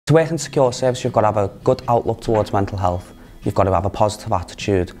To work in secure service, you've got to have a good outlook towards mental health, you've got to have a positive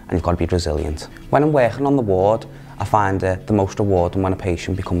attitude, and you've got to be resilient. When I'm working on the ward, I find it the most rewarding when a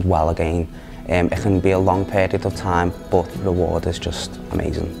patient becomes well again. It can be a long period of time, but the reward is just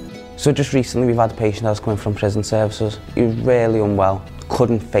amazing. So just recently we've had a patient that was coming from prison services. He was really unwell,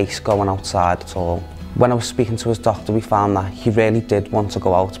 couldn't face going outside at all. When I was speaking to his doctor, we found that he really did want to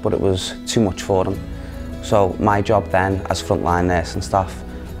go out, but it was too much for him. So my job then, as frontline nurse and staff,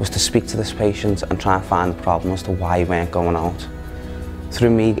 was to speak to this patient and try and find the problem as to why he weren't going out.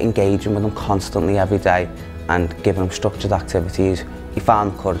 Through me engaging with him constantly every day and giving him structured activities, he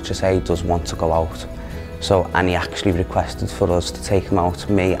found the courage to say he does want to go out. And he actually requested for us to take him out,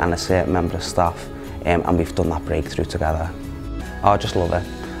 me and a certain member of staff, and we've done that breakthrough together. I just love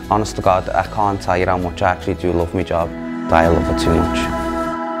it. Honest to God, I can't tell you how much I actually do love my job, but I love it too much.